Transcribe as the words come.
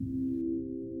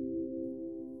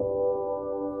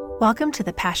Welcome to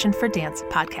the Passion for Dance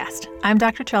podcast. I'm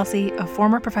Dr. Chelsea, a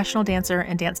former professional dancer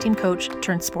and dance team coach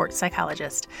turned sports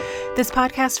psychologist. This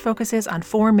podcast focuses on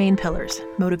four main pillars: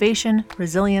 motivation,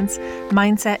 resilience,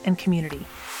 mindset, and community.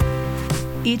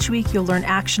 Each week, you'll learn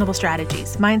actionable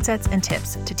strategies, mindsets, and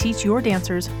tips to teach your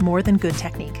dancers more than good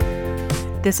technique.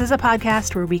 This is a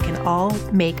podcast where we can all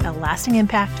make a lasting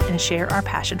impact and share our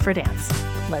passion for dance.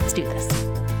 Let's do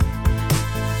this.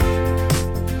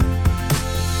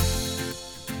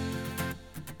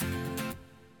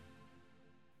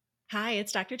 Hi,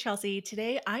 it's Dr. Chelsea.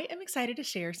 Today, I am excited to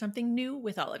share something new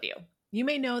with all of you. You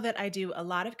may know that I do a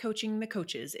lot of coaching the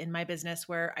coaches in my business,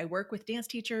 where I work with dance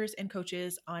teachers and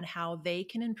coaches on how they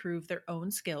can improve their own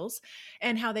skills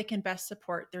and how they can best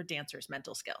support their dancers'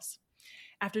 mental skills.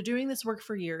 After doing this work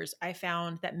for years, I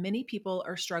found that many people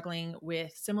are struggling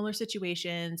with similar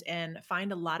situations and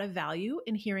find a lot of value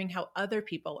in hearing how other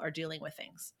people are dealing with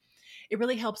things. It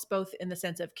really helps both in the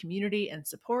sense of community and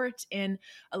support, and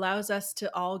allows us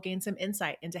to all gain some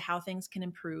insight into how things can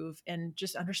improve and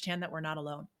just understand that we're not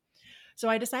alone. So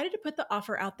I decided to put the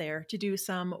offer out there to do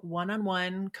some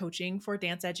one-on-one coaching for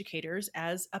dance educators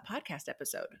as a podcast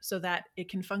episode so that it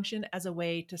can function as a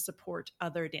way to support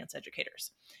other dance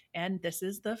educators. And this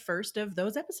is the first of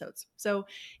those episodes. So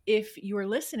if you are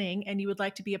listening and you would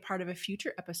like to be a part of a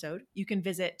future episode, you can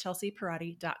visit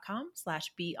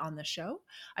chelseaparati.com/be on the show.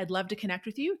 I'd love to connect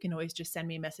with you. You can always just send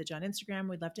me a message on Instagram.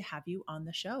 We'd love to have you on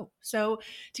the show. So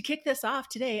to kick this off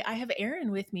today, I have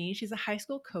Erin with me. She's a high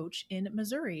school coach in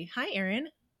Missouri. Hi, Erin.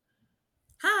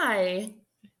 Hi.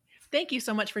 Thank you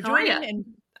so much for joining. And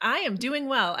I am doing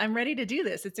well. I'm ready to do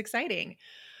this. It's exciting.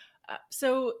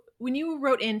 So when you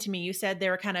wrote in to me, you said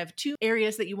there were kind of two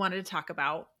areas that you wanted to talk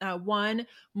about. One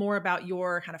more about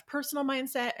your kind of personal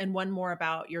mindset, and one more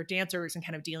about your dancers and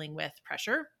kind of dealing with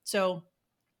pressure. So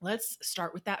let's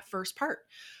start with that first part.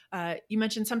 You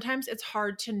mentioned sometimes it's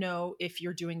hard to know if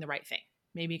you're doing the right thing,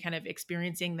 maybe kind of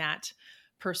experiencing that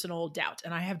personal doubt.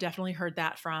 And I have definitely heard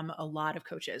that from a lot of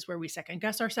coaches, where we second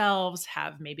guess ourselves,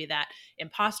 have maybe that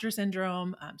imposter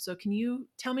syndrome. So can you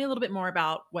tell me a little bit more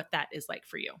about what that is like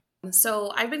for you?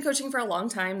 So I've been coaching for a long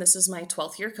time. This is my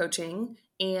 12th year coaching,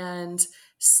 and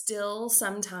still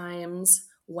sometimes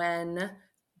when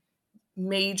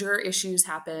major issues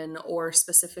happen, or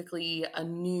specifically a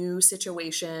new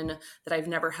situation that I've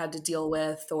never had to deal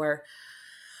with, or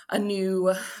a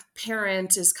new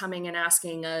parent is coming and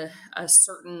asking a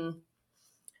certain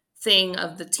thing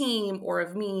of the team or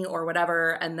of me or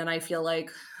whatever, and then I feel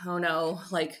like, oh no,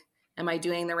 like, am I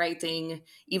doing the right thing?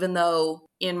 Even though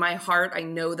in my heart, I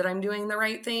know that I'm doing the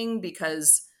right thing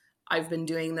because I've been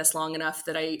doing this long enough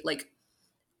that I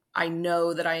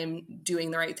know that I am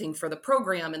doing the right thing for the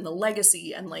program and the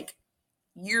legacy and like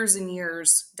years and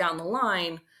years down the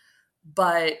line.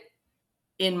 But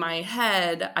in my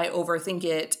head, I overthink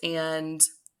it, and,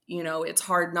 it's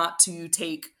hard not to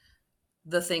take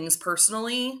the things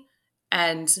personally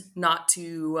and not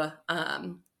to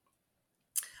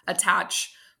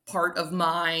attach part of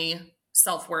my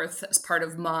self-worth as part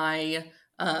of my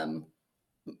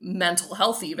mental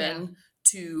health even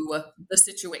to the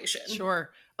situation.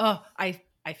 Sure. Oh, I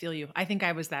feel you. I think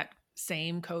I was that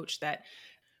same coach that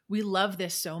we love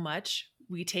this so much.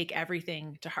 We take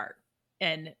everything to heart,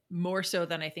 and more so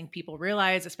than I think people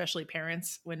realize, especially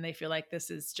parents, when they feel like this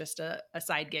is just a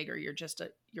side gig, or you're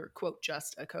quote,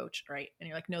 just a coach. Right. And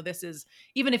you're like, no, this is,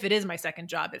 even if it is my second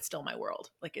job, it's still my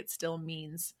world. Like, it still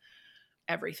means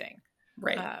everything.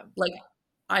 Right. Like,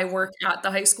 I work at the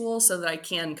high school so that I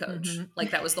can coach. Mm-hmm. Like,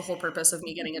 that was the whole purpose of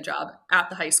me getting a job at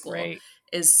the high school, right,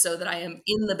 is so that I am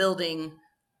in the building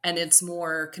and it's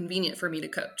more convenient for me to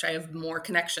coach. I have more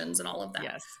connections and all of that.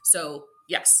 Yes. So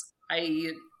yes,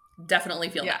 I definitely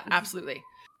feel that. Yeah, absolutely.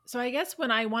 So I guess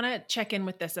when I want to check in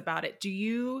with this about it, do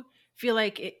you feel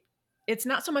like it's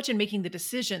not so much in making the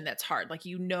decision that's hard? Like,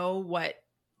 you know what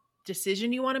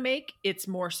decision you want to make. It's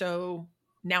more so,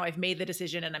 now I've made the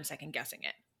decision and I'm second guessing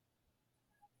it.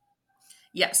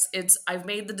 Yes, I've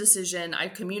made the decision.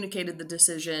 I've communicated the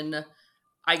decision.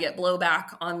 I get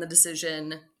blowback on the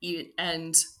decision,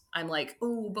 and I'm like,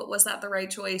 oh, but was that the right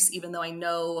choice? Even though I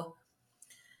know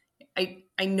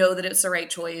that it's the right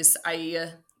choice.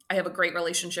 I have a great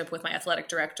relationship with my athletic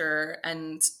director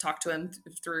and talk to him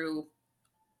through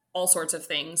all sorts of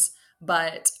things.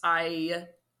 But I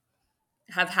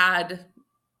have had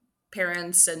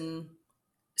parents and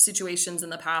situations in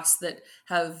the past that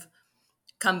have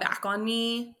come back on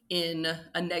me in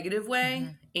a negative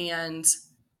way. Mm-hmm. And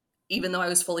even though I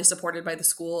was fully supported by the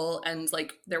school and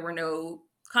like there were no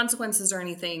consequences or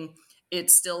anything,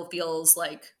 it still feels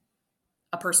like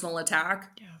a personal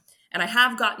attack. Yeah. And I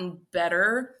have gotten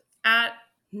better at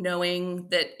knowing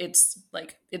that it's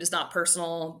like, it is not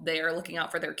personal. They are looking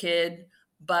out for their kid,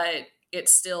 but it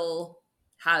still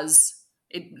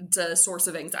it's a source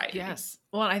of anxiety. Yes.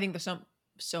 Well, I think there's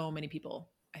so many people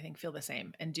I think feel the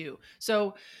same and do.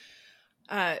 So,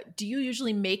 do you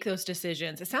usually make those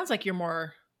decisions? It sounds like you're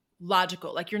more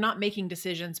logical. Like you're not making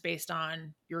decisions based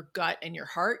on your gut and your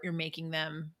heart. You're making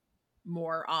them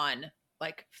more on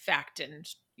like fact and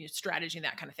strategy and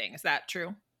that kind of thing. Is that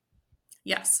true?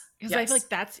 Yes. Because I feel like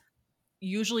that's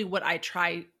usually what I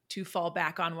try to fall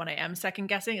back on when I am second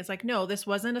guessing. It's like, no, this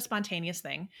wasn't a spontaneous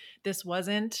thing. This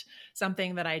wasn't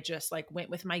something that I just like went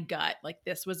with my gut. Like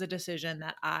this was a decision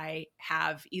that I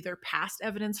have either past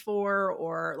evidence for,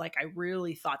 or like I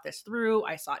really thought this through.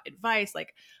 I sought advice.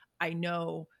 Like I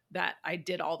know that I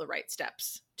did all the right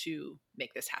steps to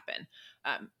make this happen.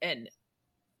 And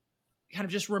kind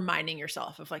of just reminding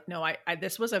yourself of like, no, I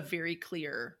this was a very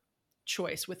clear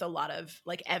choice with a lot of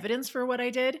like evidence for what I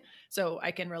did. So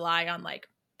I can rely on like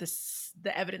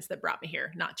the evidence that brought me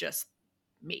here, not just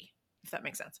me, if that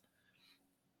makes sense.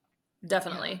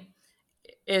 Definitely.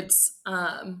 It's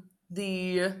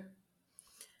the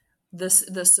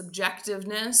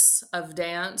subjectiveness of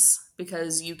dance,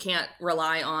 because you can't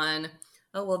rely on,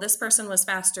 oh, well, this person was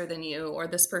faster than you, or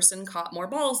this person caught more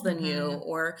balls than you,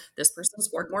 or this person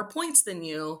scored more points than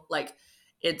you. Like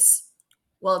it's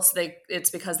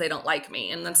because they don't like me.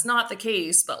 And that's not the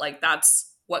case, but like that's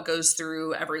what goes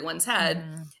through everyone's head.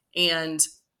 And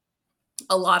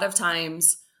a lot of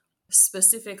times,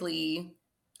 specifically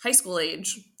high school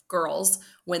age girls,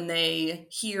 when they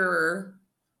hear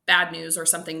bad news or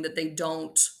something that they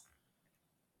don't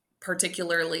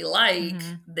particularly like,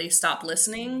 they stop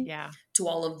listening to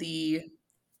all of the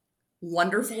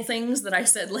wonderful things that I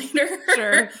said later.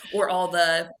 Sure. Or all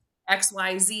the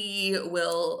XYZ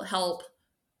will help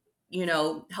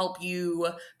you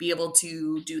be able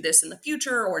to do this in the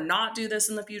future or not do this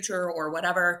in the future or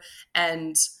whatever.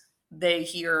 And they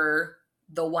hear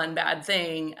the one bad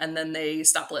thing and then they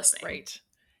stop listening. Right.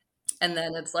 And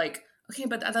then it's like, okay,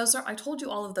 but I told you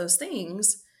all of those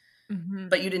things,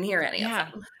 but you didn't hear any of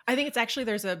them. I think it's actually,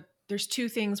 there's two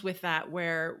things with that,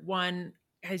 where one,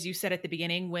 as you said at the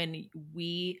beginning, when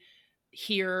we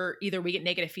hear, either we get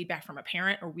negative feedback from a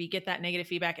parent or we get that negative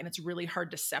feedback, and it's really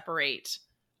hard to separate.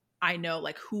 I know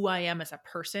like who I am as a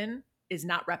person is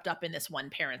not wrapped up in this one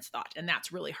parent's thought. And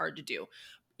that's really hard to do,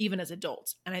 even as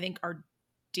adults. And I think our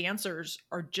dancers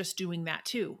are just doing that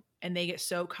too. And they get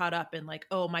so caught up in like,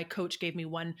 oh, my coach gave me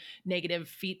one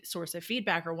negative source of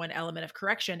feedback or one element of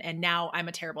correction, and now I'm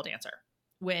a terrible dancer.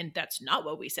 When that's not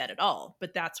what we said at all,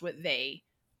 but that's what they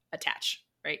attach,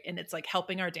 right? And it's like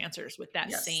helping our dancers with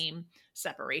that same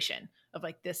separation of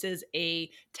like, this is a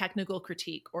technical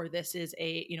critique, or this is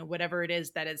a, whatever it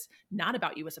is that is not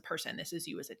about you as a person. This is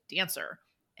you as a dancer,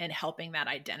 and helping that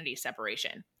identity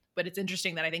separation. But it's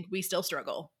interesting that I think we still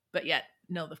struggle, but yet,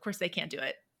 no, of course they can't do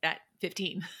it at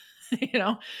 15,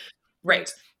 Right.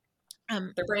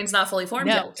 Their brain's not fully formed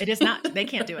no, yet. It is not. They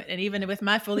can't do it. And even with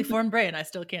my fully formed brain, I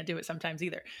still can't do it sometimes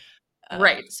either.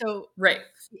 Right. So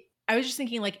I was just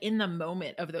thinking like in the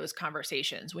moment of those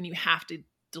conversations, when you have to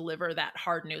deliver that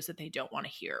hard news that they don't want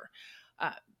to hear,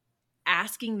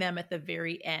 asking them at the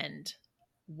very end,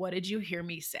 what did you hear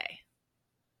me say?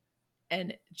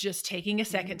 And just taking a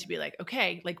second to be like,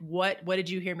 okay, like what did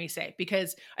you hear me say?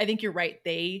 Because I think you're right.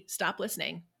 They stop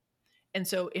listening. And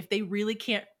so if they really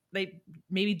can't, they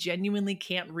maybe genuinely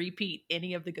can't repeat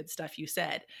any of the good stuff you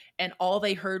said, and all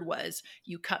they heard was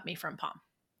you cut me from pom,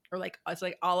 or like, it's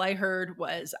like, all I heard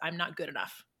was I'm not good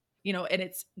enough, and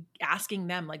it's asking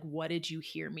them like, what did you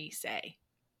hear me say?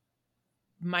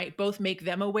 Might both make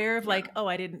them aware of like, oh,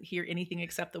 I didn't hear anything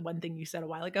except the one thing you said a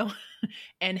while ago,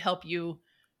 and help you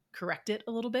correct it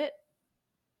a little bit.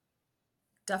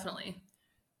 Definitely.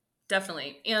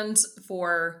 And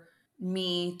for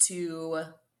me to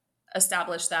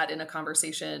establish that in a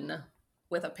conversation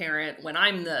with a parent, when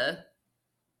I'm the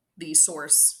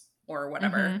source or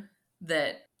whatever,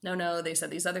 that no, they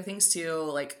said these other things too.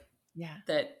 Like,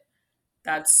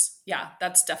 that's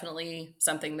definitely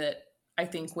something that I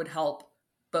think would help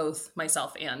both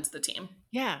myself and the team.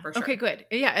 Yeah. For sure. Okay, good.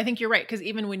 Yeah, I think you're right. Because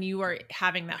even when you are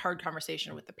having that hard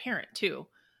conversation with the parent too,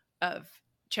 of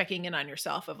checking in on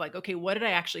yourself of like, okay, what did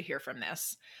I actually hear from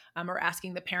this? Or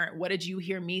asking the parent, what did you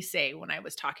hear me say when I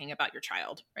was talking about your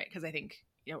child? Right. Because I think,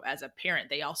 as a parent,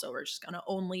 they also are just going to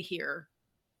only hear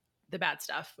the bad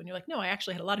stuff when you're like, no, I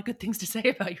actually had a lot of good things to say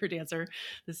about your dancer.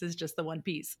 This is just the one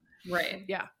piece. Right.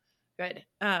 Yeah. Good.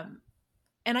 And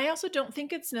I also don't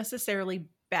think it's necessarily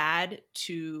bad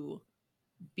to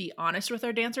be honest with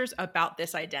our dancers about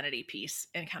this identity piece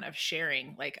and kind of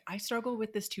sharing, like, I struggle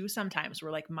with this too sometimes,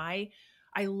 where like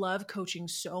I love coaching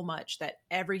so much that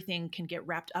everything can get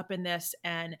wrapped up in this.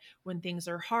 And when things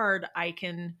are hard, I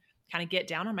can kind of get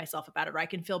down on myself about it, or I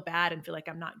can feel bad and feel like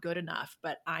I'm not good enough.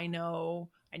 But I know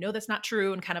that's not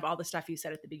true. And kind of all the stuff you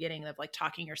said at the beginning of like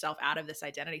talking yourself out of this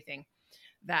identity thing,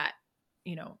 that,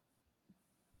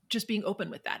 just being open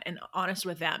with that and honest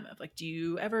with them of like, do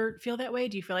you ever feel that way?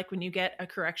 Do you feel like when you get a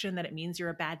correction that it means you're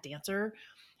a bad dancer?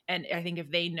 And I think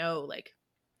if they know, like,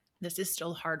 this is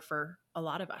still hard for a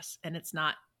lot of us, and it's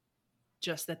not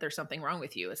just that there's something wrong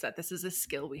with you, it's that this is a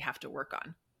skill we have to work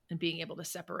on, and being able to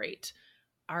separate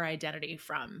our identity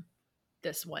from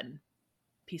this one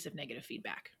piece of negative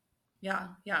feedback. Yeah,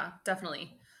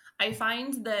 definitely. I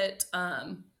find that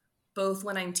both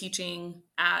when I'm teaching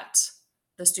at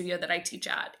the studio that I teach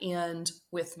at and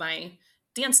with my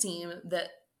dance team, that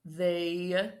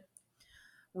they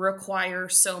require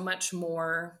so much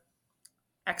more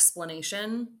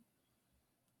explanation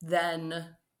than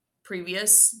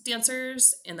previous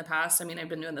dancers in the past. I mean, I've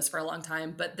been doing this for a long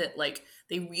time, but that like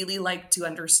they really like to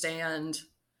understand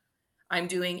I'm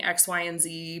doing X, Y, and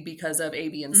Z because of A,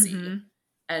 B, and C. Mm-hmm.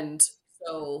 And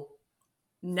so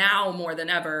now more than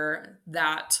ever,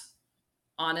 that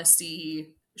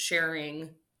honesty,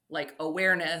 sharing, like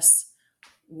awareness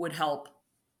would help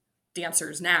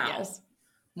dancers now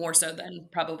more so than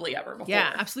probably ever before.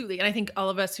 Yeah, absolutely. And I think all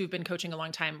of us who've been coaching a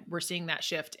long time, we're seeing that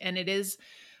shift. And it is,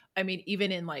 I mean,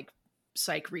 even in like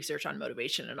psych research on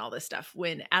motivation and all this stuff,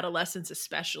 when adolescents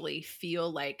especially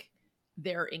feel like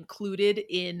they're included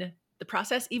in the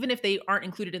process, even if they aren't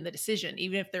included in the decision,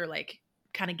 even if they're like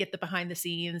kind of get the behind the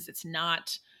scenes, it's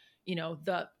not,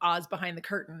 the Oz behind the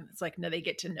curtain. It's like, no, they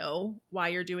get to know why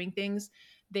you're doing things.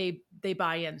 They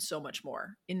buy in so much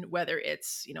more, in whether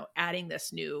it's, adding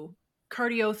this new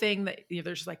cardio thing that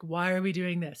they're just like, why are we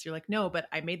doing this? You're like, no, but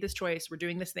I made this choice. We're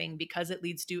doing this thing because it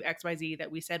leads to XYZ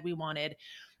that we said we wanted.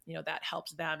 That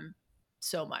helps them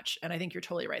so much. And I think you're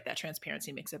totally right. That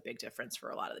transparency makes a big difference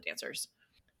for a lot of the dancers.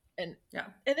 And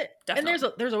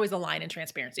there's always a line in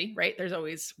transparency, right? There's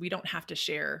always, we don't have to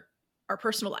share our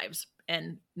personal lives,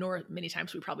 and nor many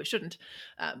times we probably shouldn't.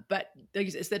 But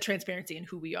it's the transparency in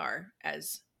who we are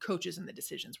as coaches and the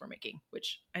decisions we're making,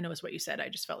 which I know is what you said. I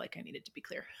just felt like I needed to be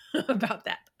clear about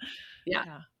that.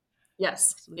 Yeah.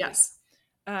 Yes. Absolutely. Yes.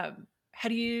 How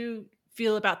do you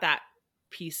feel about that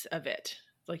piece of it?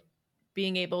 Like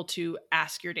being able to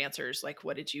ask your dancers, like,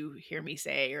 what did you hear me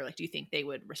say? Or like, do you think they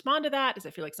would respond to that? Does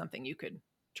it feel like something you could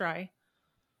try?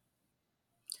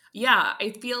 Yeah,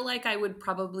 I feel like I would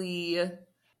probably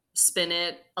spin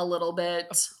it a little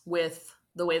bit with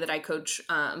the way that I coach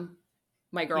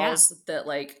my girls, that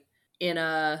like in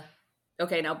a,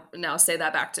 okay, now say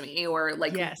that back to me, or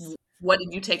like, what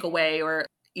did you take away? Or,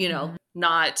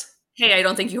 not, hey, I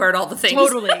don't think you heard all the things.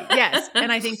 Totally. Yes. And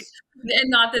I think, and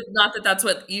not that that's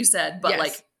what you said, but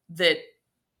like that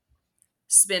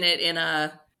spin it in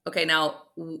a, okay, now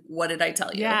what did I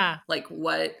tell you? Yeah. Like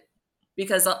what,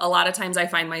 because a lot of times I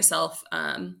find myself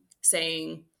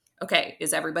saying, okay,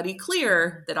 is everybody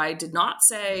clear that I did not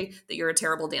say that you're a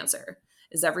terrible dancer?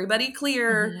 Is everybody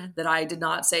clear that I did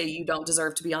not say you don't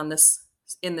deserve to be in this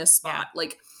spot? Yeah.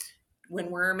 Like when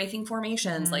we're making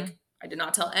formations, like I did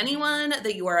not tell anyone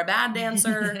that you are a bad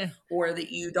dancer or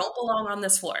that you don't belong on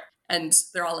this floor. And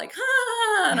they're all like,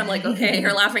 and I'm like, okay,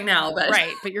 you're laughing now, but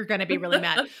right. But you're going to be really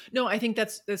mad. No, I think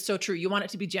that's so true. You want it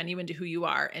to be genuine to who you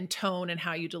are, and tone and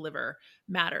how you deliver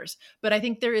matters. But I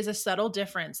think there is a subtle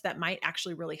difference that might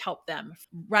actually really help them,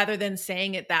 rather than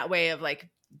saying it that way of like,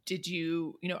 did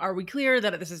you, are we clear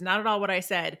that this is not at all what I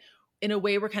said? In a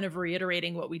way, we're kind of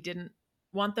reiterating what we didn't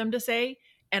want them to say.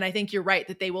 And I think you're right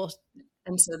that they will.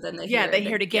 And so then they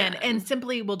hear it again. And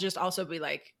simply will just also be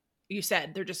like, you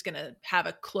said, they're just going to have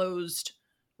a closed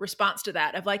response to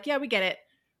that of like, yeah, we get it.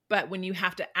 But when you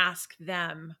have to ask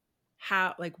them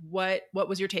how, like, what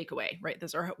was your takeaway, right?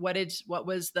 What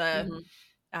was the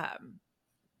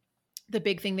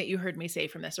big thing that you heard me say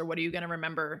from this, or what are you going to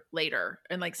remember later?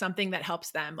 And like something that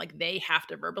helps them, like they have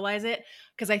to verbalize it.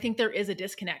 Cause I think there is a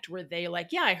disconnect where they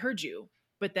like, yeah, I heard you,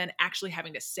 but then actually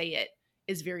having to say it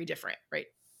is very different. Right.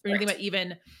 Or anything about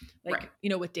even like,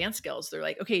 with dance skills, they're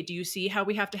like, okay, do you see how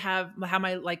we have to have how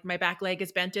my back leg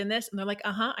is bent in this? And they're like,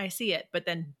 I see it. But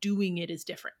then doing it is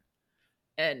different.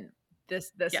 And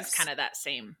this is kind of that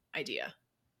same idea.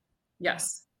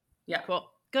 Yes. Yeah.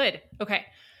 Cool. Good. Okay.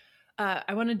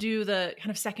 I want to do the kind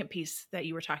of second piece that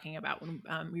you were talking about when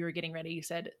we were getting ready. You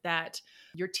said that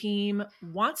your team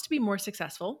wants to be more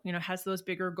successful, has those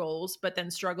bigger goals, but then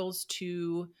struggles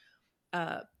to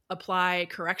apply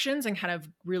corrections and kind of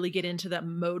really get into the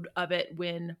mode of it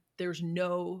when there's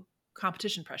no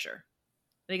competition pressure.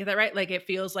 Did I get that right? Like it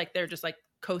feels like they're just like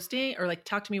coasting, or like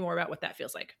talk to me more about what that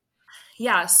feels like.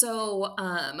 Yeah. So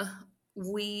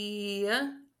we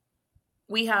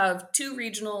have 2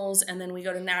 regionals, and then we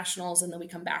go to nationals, and then we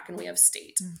come back and we have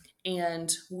state.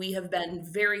 And we have been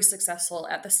very successful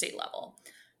at the state level.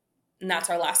 And that's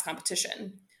our last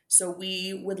competition. So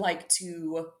we would like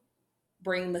to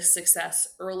bring the success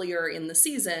earlier in the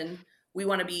season. We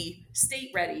want to be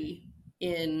state ready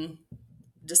in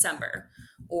December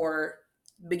or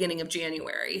beginning of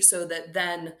January, so that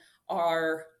then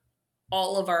all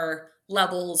of our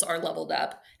levels are leveled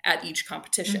up at each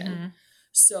competition.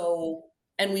 So,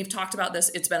 and we've talked about this.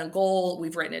 It's been a goal.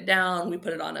 We've written it down. We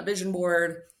put it on a vision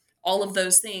board, all of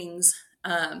those things.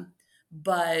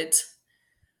 But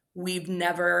we've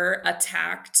never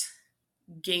attacked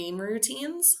game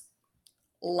routines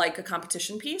like a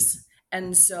competition piece.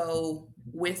 And so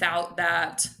without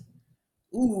that,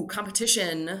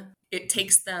 competition, it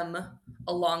takes them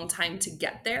a long time to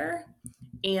get there.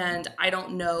 And I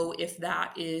don't know if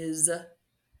that is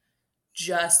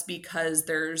just because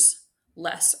there's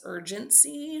less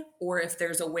urgency, or if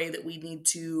there's a way that we need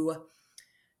to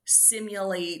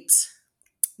simulate,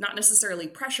 not necessarily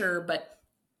pressure, but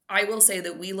I will say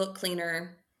that we look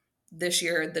cleaner this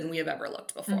year than we have ever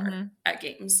looked before at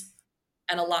games.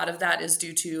 And a lot of that is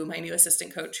due to my new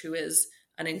assistant coach, who is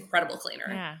an incredible cleaner.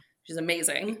 Yeah. She's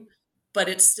amazing. But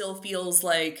it still feels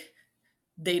like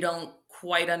they don't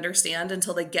quite understand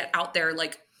until they get out there,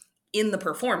 like in the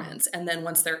performance. And then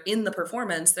once they're in the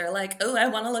performance, they're like, oh, I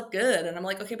want to look good. And I'm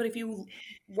like, okay, but if you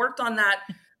worked on that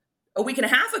a week and a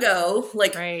half ago,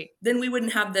 like, then we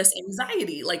wouldn't have this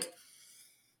anxiety, like,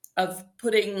 of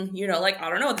putting, like, I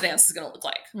don't know what the dance is going to look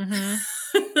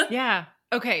like. Yeah.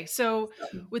 Okay. So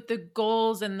with the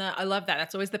goals and I love that.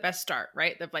 That's always the best start,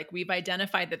 right? Of like, we've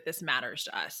identified that this matters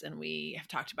to us and we have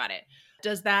talked about it.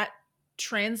 Does that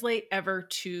translate ever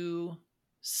to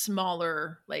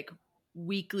smaller, like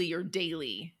weekly or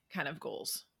daily kind of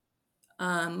goals?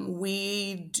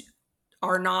 We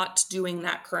are not doing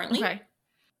that currently,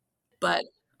 but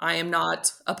I am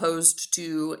not opposed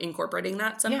to incorporating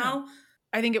that somehow. Yeah.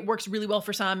 I think it works really well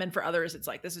for some, and for others, it's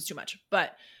like, this is too much.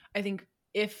 But I think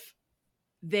if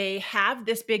they have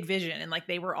this big vision and like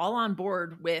they were all on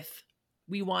board with,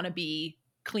 we want to be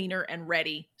cleaner and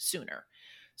ready sooner.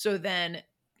 So then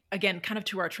again, kind of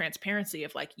to our transparency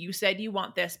of like, you said you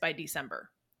want this by December.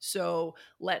 So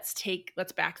let's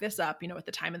back this up, at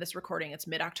the time of this recording, it's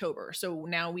mid-October. So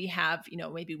now we have,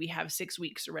 maybe we have 6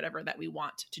 weeks or whatever that we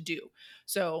want to do.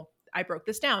 So I broke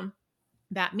this down.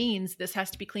 That means this has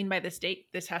to be clean by this date.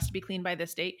 This has to be clean by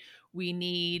this date. We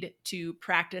need to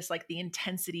practice like the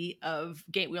intensity of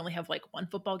game. We only have like 1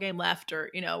 football game left, or,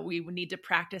 we would need to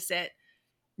practice it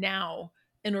now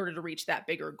in order to reach that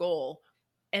bigger goal.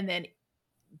 And then,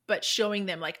 but showing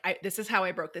them like, this is how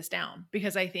I broke this down,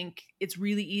 because I think it's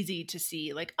really easy to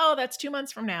see like, oh, that's 2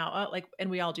 months from now. And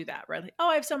we all do that, right? Like, oh,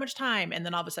 I have so much time. And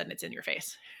then all of a sudden it's in your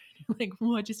face. Like,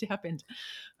 what just happened?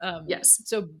 Yes.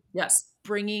 So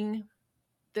bringing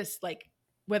this, like,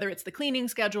 whether it's the cleaning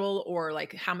schedule or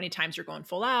like how many times you're going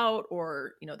full out,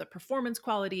 or, the performance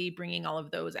quality, bringing all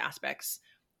of those aspects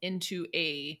into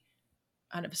a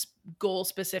kind of goal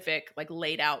specific, like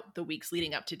laid out the weeks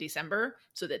leading up to December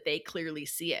so that they clearly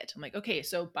see it. I'm like, okay,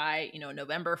 so by,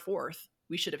 November 4th,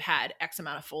 we should have had X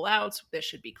amount of full outs. This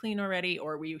should be clean already,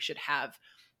 or we should have,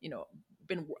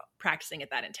 been practicing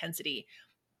at that intensity.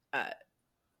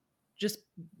 Just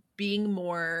being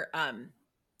more,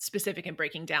 specific and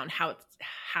breaking down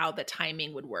how the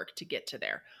timing would work to get to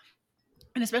there.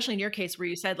 And especially in your case where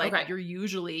you said like, you're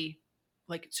usually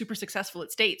like super successful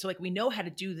at state. So like, we know how to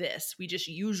do this. We just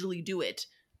usually do it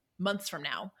months from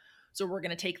now. So we're going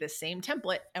to take this same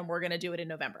template and we're going to do it in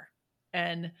November,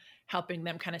 and helping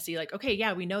them kind of see like, okay,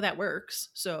 yeah, we know that works.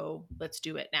 So let's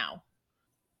do it now.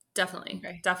 Definitely.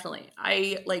 Okay. Definitely.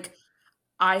 I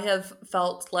have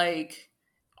felt like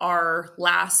our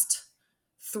last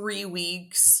 3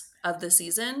 weeks of the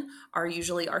season are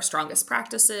usually our strongest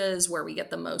practices, where we get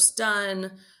the most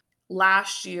done.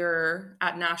 Last year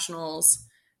at nationals,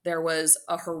 there was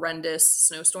a horrendous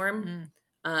snowstorm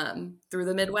through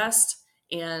the Midwest,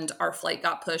 and our flight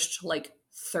got pushed like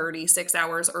 36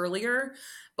 hours earlier,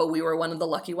 but we were one of the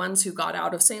lucky ones who got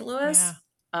out of St. Louis.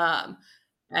 Yeah.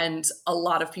 And a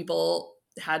lot of people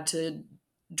had to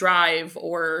drive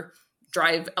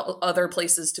other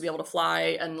places to be able to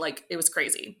fly. And like, it was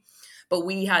crazy. But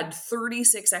we had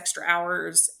 36 extra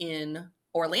hours in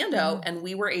Orlando, and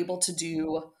we were able to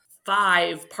do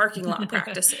 5 parking lot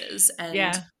practices.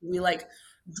 And we like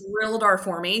drilled our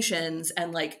formations,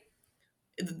 and like,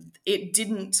 it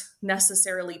didn't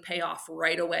necessarily pay off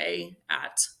right away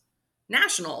at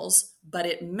nationals, but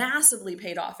it massively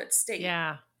paid off at state.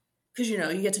 Yeah. Because,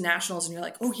 you get to nationals and you're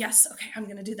like, oh yes, okay, I'm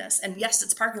going to do this. And yes,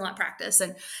 it's parking lot practice.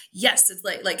 And yes, it's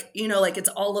like, it's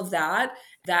all of that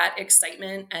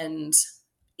excitement and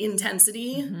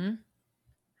intensity. Mm-hmm.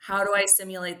 How do I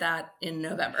simulate that in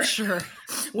November? Sure.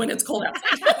 When it's cold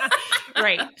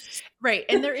outside. Right.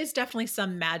 And there is definitely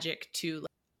some magic to,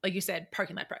 like you said,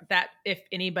 parking lot that if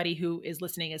anybody who is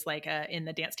listening is like in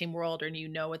the dance team world, or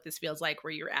what this feels like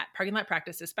where you're at, parking lot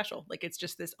practice is special. Like it's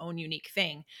just this own unique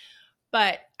thing.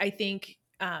 But I think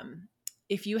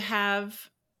if you have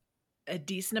a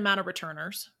decent amount of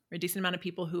returners, or a decent amount of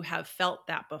people who have felt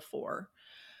that before,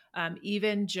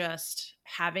 even just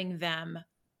having them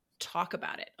talk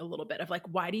about it a little bit of like,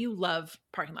 why do you love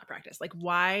parking lot practice? Like,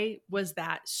 why was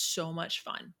that so much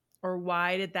fun? Or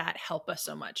why did that help us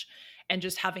so much? And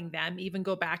just having them even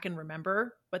go back and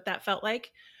remember what that felt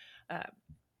like,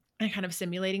 and kind of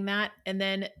simulating that. And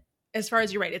then as far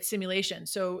as you're right, it's simulation.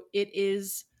 So it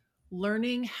is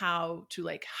learning how to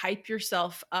like hype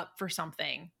yourself up for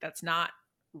something that's not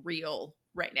real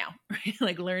right now, right?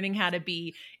 Like learning how to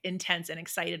be intense and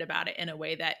excited about it in a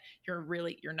way that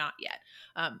you're not yet.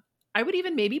 I would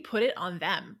even maybe put it on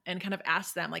them and kind of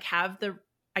ask them, like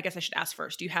I guess I should ask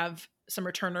first, do you have some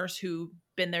returners who've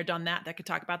been there, done that could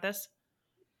talk about this?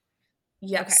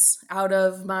 Yes. Okay. Out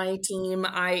of my team,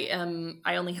 I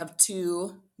only have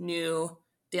 2 new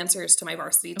dancers to my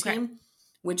varsity team,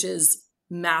 which is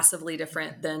massively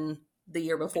different than the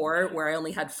year before, where I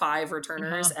only had 5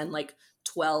 returners and like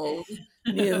 12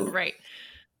 new. Right.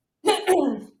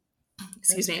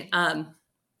 Excuse me. I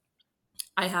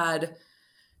had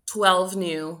 12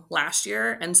 new last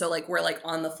year. And so like, we're like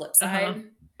on the flip side.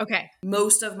 Okay.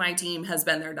 Most of my team has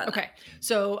been there, done that. Okay.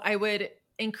 So I would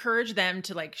encourage them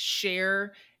to like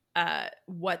share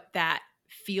what that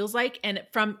feels like. And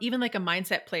from even like a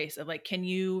mindset place of like, can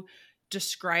you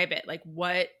describe it? Like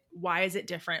why is it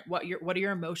different? What are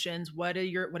your emotions? What does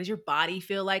your body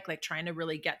feel like? Like trying to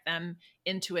really get them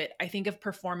into it. I think of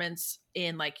performance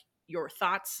in like your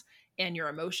thoughts and your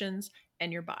emotions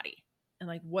and your body. And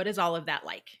like, what is all of that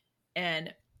like?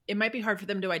 And it might be hard for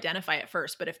them to identify at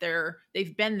first, but if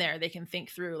they've been there, they can think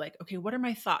through like, okay, what are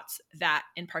my thoughts that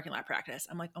in parking lot practice?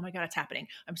 I'm like, oh my God, it's happening.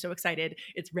 I'm so excited.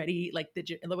 It's ready. Like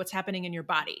what's happening in your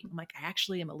body? I'm like, I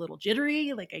actually am a little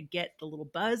jittery. Like I get the little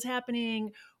buzz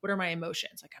happening. What are my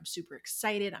emotions? Like I'm super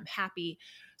excited. I'm happy.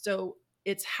 So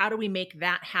it's how do we make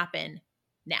that happen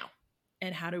now?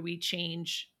 And how do we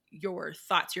change your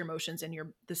thoughts, your emotions, and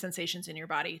the sensations in your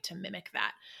body to mimic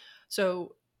that?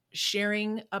 So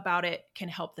sharing about it can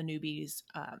help the newbies,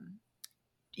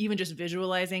 even just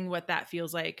visualizing what that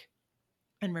feels like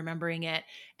and remembering it.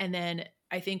 And then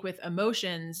I think with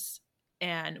emotions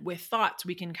and with thoughts,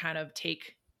 we can kind of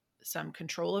take some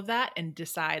control of that and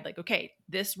decide like, okay,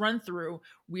 this run through,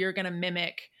 we are going to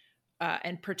mimic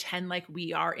and pretend like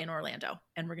we are in Orlando,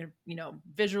 and we're going to,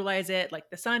 visualize it like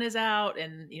the sun is out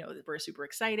and, we're super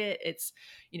excited. It's,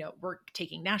 we're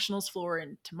taking nationals floor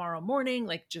and tomorrow morning,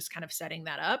 like just kind of setting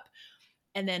that up.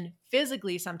 And then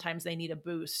physically, sometimes they need a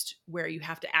boost where you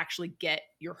have to actually get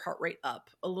your heart rate up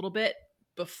a little bit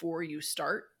before you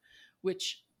start,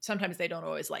 which sometimes they don't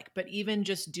always like, but even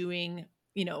just doing,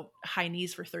 high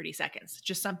knees for 30 seconds,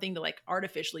 just something to like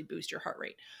artificially boost your heart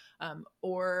rate.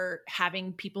 Or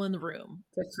having people in the room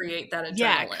to create that adrenaline.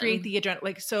 Yeah, create the adrenaline.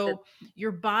 Like, so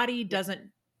your brain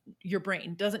doesn't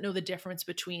know the difference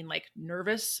between like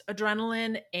nervous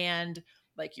adrenaline and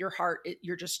like your heart.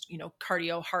 You're just,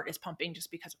 cardio, heart is pumping just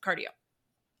because of cardio.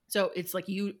 So it's like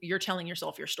you're telling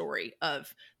yourself your story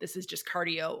of this is just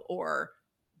cardio, or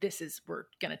we're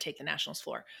going to take the nationals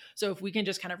floor. So if we can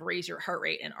just kind of raise your heart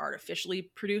rate and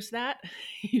artificially produce that,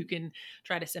 you can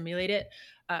try to simulate it.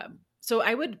 So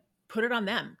I would put it on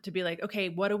them to be like, okay,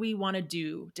 what do we want to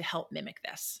do to help mimic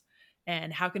this?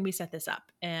 And how can we set this up?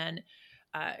 And,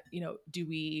 do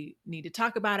we need to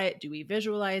talk about it? Do we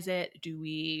visualize it? Do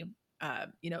we,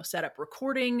 set up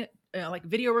recording, like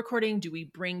video recording? Do we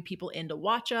bring people in to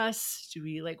watch us?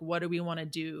 What do we want to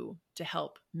do to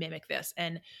help mimic this?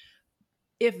 And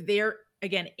if they're,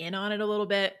 again, in on it a little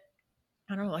bit,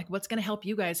 I don't know, like what's going to help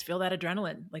you guys feel that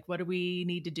adrenaline? Like, what do we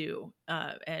need to do?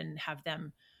 And have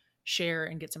them share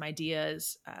and get some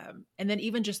ideas. And then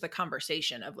even just the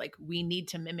conversation of like, we need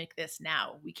to mimic this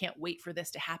now. We can't wait for this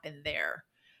to happen there.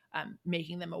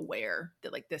 Making them aware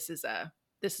that like, this is a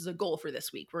goal for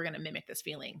this week. We're going to mimic this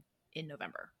feeling in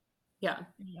November. Yeah.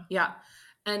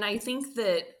 And I think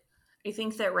that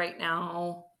right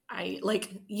now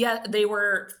they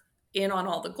were in on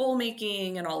all the goal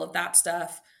making and all of that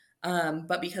stuff.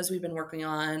 But because we've been working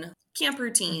on camp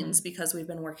routines, because we've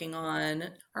been working on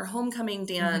our homecoming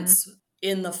dance,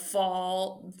 in the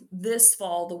fall, this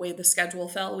fall, the way the schedule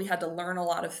fell, we had to learn a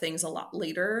lot of things a lot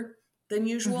later than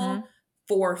usual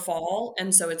for fall.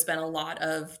 And so it's been a lot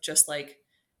of just like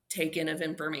take in of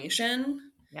information.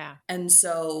 Yeah. And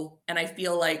I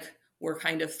feel like we're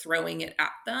kind of throwing it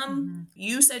at them.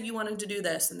 You said you wanted to do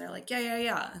this. And they're like,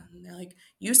 yeah. And they're like,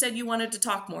 you said you wanted to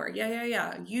talk more.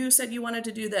 Yeah. You said you wanted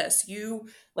to do this. You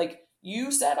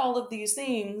said all of these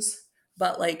things,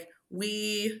 but like,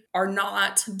 we are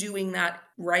not doing that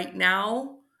right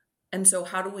now. And so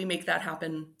how do we make that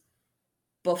happen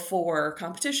before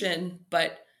competition?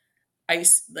 But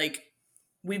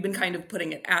we've been kind of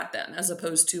putting it at them as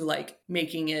opposed to like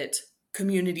making it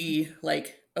community,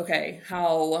 like, okay,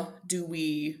 what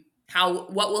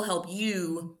will help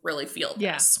you really feel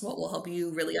this? What will help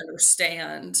you really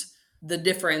understand the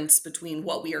difference between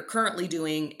what we are currently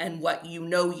doing and what you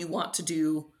want to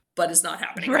do, but is not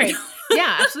happening right now.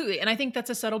 Yeah, absolutely. And I think that's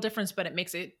a subtle difference, but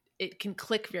it can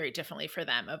click very differently for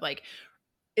them of like,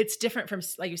 it's different from,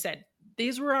 like you said,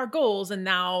 these were our goals and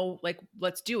now like,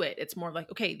 let's do it. It's more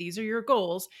like, okay, these are your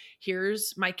goals.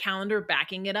 Here's my calendar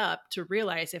backing it up to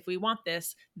realize if we want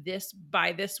this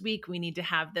by this week, we need to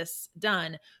have this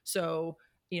done. So,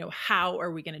 how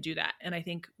are we going to do that? And I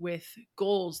think with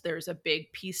goals, there's a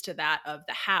big piece to that of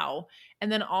the how, and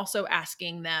then also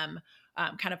asking them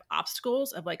kind of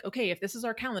obstacles of like, okay, if this is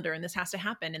our calendar and this has to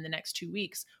happen in the next 2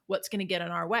 weeks, what's going to get in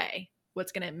our way?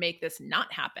 What's going to make this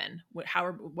not happen?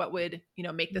 What would,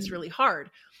 make this really hard?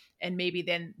 And maybe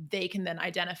then they can then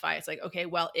identify, it's like, okay,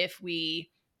 well, if we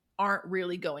aren't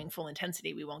really going full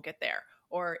intensity, we won't get there.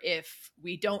 Or if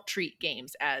we don't treat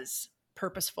games as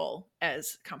purposeful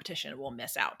as competition, we'll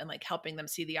miss out, and like helping them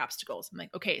see the obstacles. I'm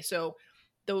like, okay, so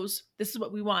this is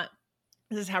what we want.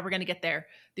 This is how we're going to get there.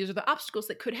 These are the obstacles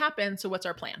that could happen. So what's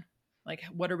our plan? Like,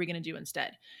 what are we going to do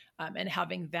instead? And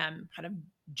having them kind of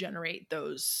generate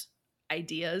those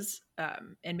ideas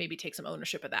and maybe take some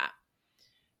ownership of that.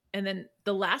 And then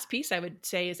the last piece I would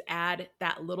say is add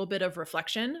that little bit of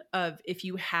reflection of, if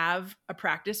you have a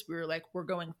practice where we're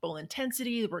going full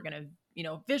intensity, we're going to,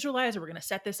 visualize, or we're going to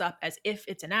set this up as if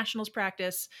it's a nationals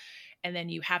practice. And then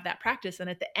you have that practice. And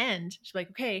at the end, she's like,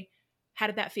 okay, how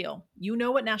did that feel? You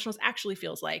know what nationals actually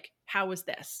feels like. How was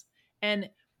this? And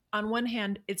on one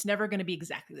hand, it's never going to be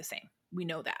exactly the same. We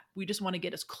know that. We just want to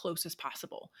get as close as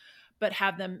possible, but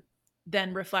have them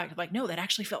then reflect like, no, that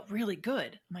actually felt really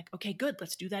good. I'm like, okay, good.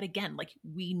 Let's do that again. Like,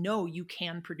 we know you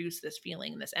can produce this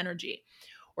feeling and this energy.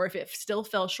 Or if it still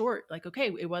fell short, like,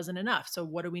 okay, it wasn't enough. So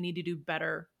what do we need to do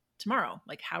better tomorrow?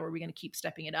 Like, how are we going to keep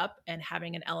stepping it up and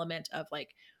having an element of like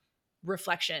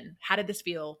reflection? How did this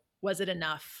feel? Was it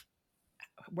enough?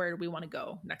 Where do we want to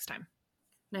go next time?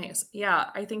 Nice. Yeah.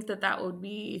 I think that would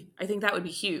be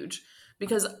huge,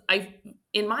 because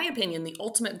in my opinion, the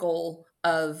ultimate goal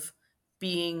of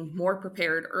being more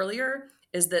prepared earlier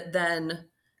is that then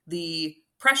the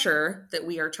pressure that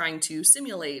we are trying to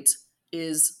simulate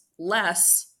is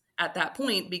less at that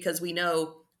point, because we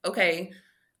know, okay,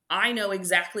 I know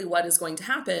exactly what is going to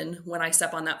happen when I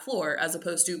step on that floor, as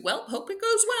opposed to, well, hope it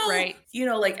goes well. Right.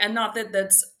 And not that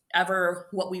that's ever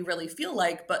what we really feel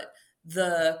like, but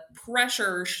the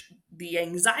pressure, the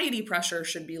anxiety pressure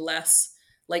should be less.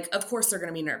 Like, of course they're going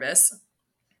to be nervous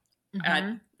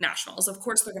at nationals. Of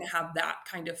course they're going to have that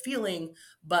kind of feeling,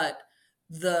 but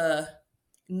the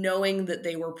knowing that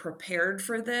they were prepared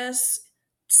for this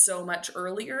so much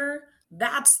earlier,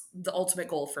 that's the ultimate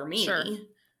goal for me. Sure.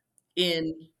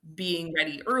 In being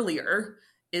ready earlier,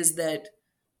 is that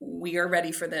we are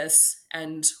ready for this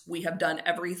and we have done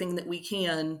everything that we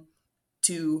can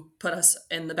to put us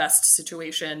in the best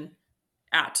situation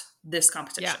at this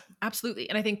competition. Yeah, absolutely.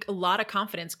 And I think a lot of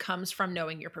confidence comes from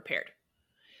knowing you're prepared.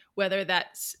 Whether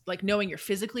that's like knowing you're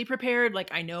physically prepared, like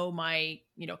I know my,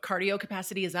 cardio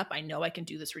capacity is up. I know I can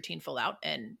do this routine full out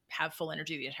and have full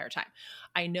energy the entire time.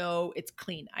 I know it's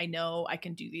clean. I know I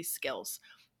can do these skills.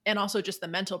 And also just the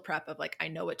mental prep of like, I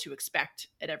know what to expect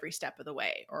at every step of the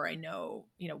way, or I know,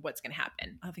 what's going to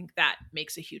happen. I think that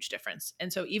makes a huge difference.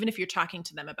 And so even if you're talking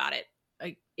to them about it,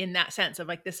 like in that sense of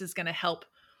like, this is going to help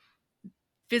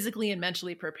physically and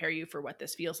mentally prepare you for what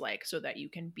this feels like, so that you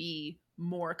can be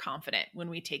more confident when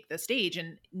we take the stage,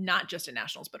 and not just at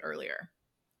nationals, but earlier.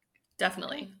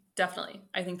 Definitely.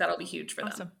 I think that'll be huge for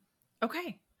them.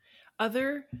 Okay.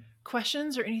 Other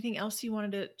questions or anything else you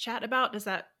wanted to chat about? Does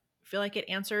that feel like it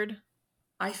answered?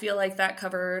 I feel like that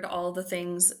covered all the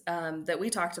things that we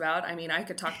talked about. I mean, I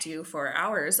could talk to you for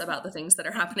hours about the things that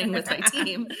are happening with my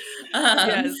team.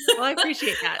 Yes. Well, I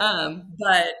appreciate that.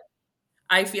 But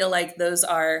I feel like those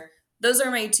are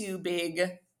my two big,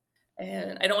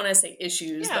 and I don't want to say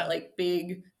issues, but like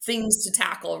big things to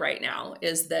tackle right now,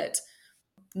 is that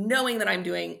knowing that I'm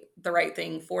doing the right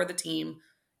thing for the team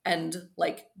and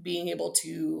like being able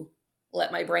to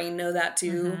let my brain know that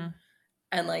too. Mm-hmm.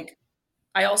 And like,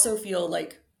 I also feel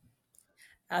like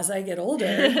as I get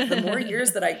older, the more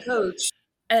years that I coach,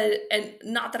 and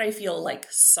not that I feel like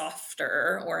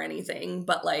softer or anything,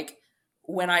 but like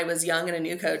when I was young and a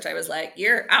new coach, I was like,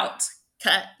 you're out,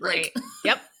 cut. Right. Like,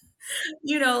 Yep.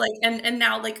 you know, like, and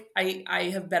now like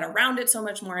I have been around it so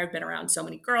much more. I've been around so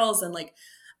many girls and like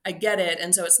I get it.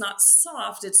 And so it's not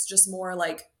soft, it's just more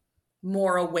like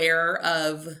more aware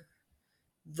of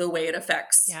the way it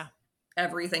affects Yeah.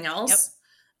 everything Yep. else.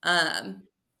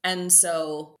 And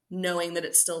so knowing that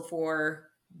it's still for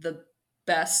the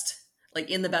best, like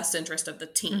in the best interest of the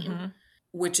team, Mm-hmm.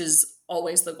 which is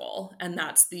always the goal. And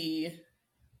that's the,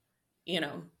 you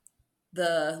know,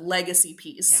 the legacy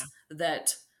piece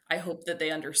that I hope that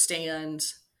they understand.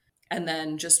 And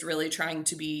then just really trying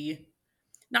to be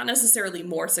not necessarily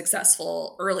more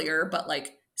successful earlier, but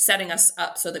like setting us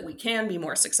up so that we can be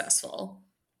more successful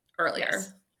earlier.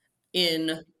 Yes.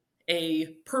 In a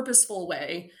purposeful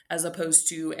way, as opposed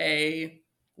to a,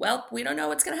 well, we don't know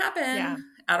what's going to happen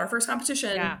at our first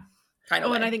competition kind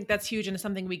of way. And I think that's huge, and it's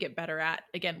something we get better at,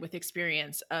 again, with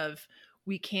experience of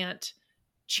we can't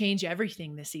change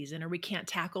everything this season, or we can't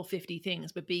tackle 50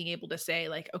 things, but being able to say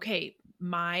like, okay,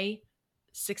 my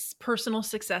personal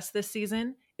success this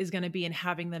season is going to be in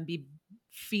having them be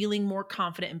feeling more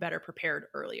confident and better prepared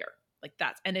earlier. Like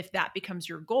that's, and if that becomes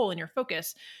your goal and your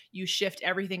focus, you shift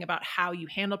everything about how you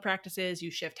handle practices, you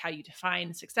shift how you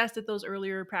define success at those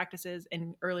earlier practices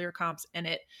and earlier comps, and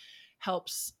it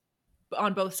helps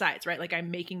on both sides, right? Like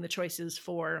I'm making the choices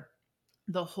for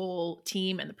the whole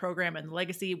team and the program and the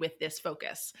legacy with this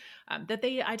focus that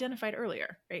they identified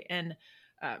earlier, right? And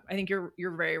I think you're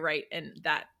very right in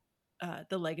that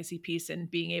the legacy piece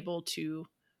and being able to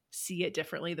see it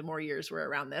differently the more years we're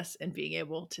around this, and being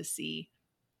able to see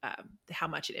how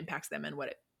much it impacts them and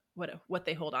what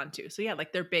they hold on to. So yeah,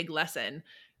 like their big lesson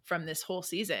from this whole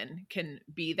season can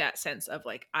be that sense of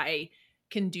like, I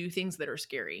can do things that are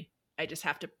scary. I just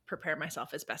have to prepare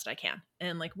myself as best I can.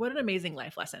 And like, what an amazing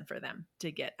life lesson for them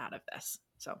to get out of this.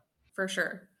 So for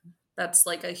sure, that's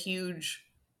like a huge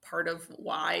part of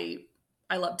why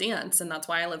I love dance. And that's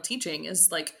why I love teaching,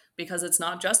 is like, because it's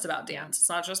not just about dance. It's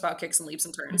not just about kicks and leaps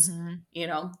and turns. mm-hmm. You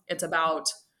know, it's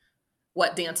about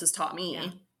what dance has taught me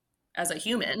as a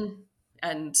human,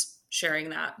 and sharing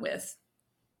that with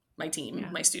my team,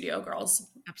 my studio girls,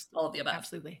 all of the above.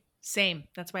 Absolutely. Same.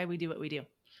 That's why we do what we do.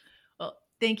 Well,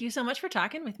 thank you so much for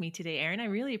talking with me today, Erin. I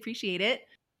really appreciate it.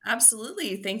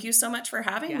 Absolutely. Thank you so much for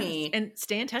having me. And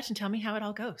stay in touch and tell me how it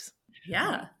all goes.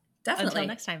 Yeah, definitely. Until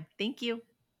next time. Thank you.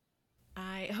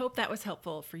 I hope that was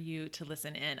helpful for you to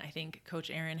listen in. I think Coach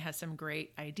Erin has some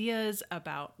great ideas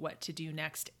about what to do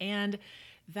next. And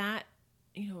that,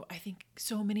 I think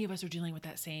so many of us are dealing with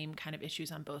that same kind of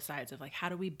issues on both sides of like, how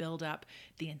do we build up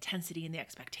the intensity and the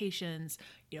expectations,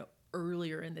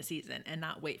 earlier in the season and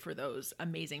not wait for those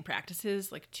amazing practices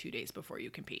like 2 days before you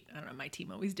compete. I don't know, my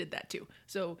team always did that too.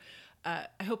 So I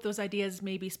hope those ideas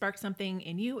maybe spark something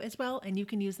in you as well, and you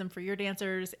can use them for your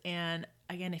dancers. And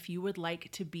again, if you would like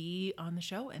to be on the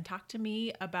show and talk to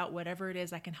me about whatever it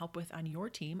is I can help with on your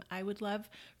team, I would love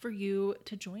for you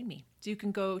to join me. So you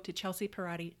can go to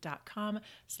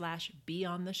chelseaparati.com/be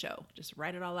on the show. Just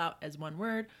write it all out as one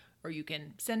word, or you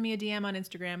can send me a DM on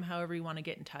Instagram, however you want to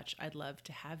get in touch. I'd love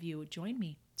to have you join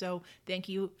me. So thank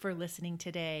you for listening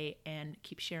today, and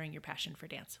keep sharing your passion for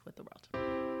dance with the world.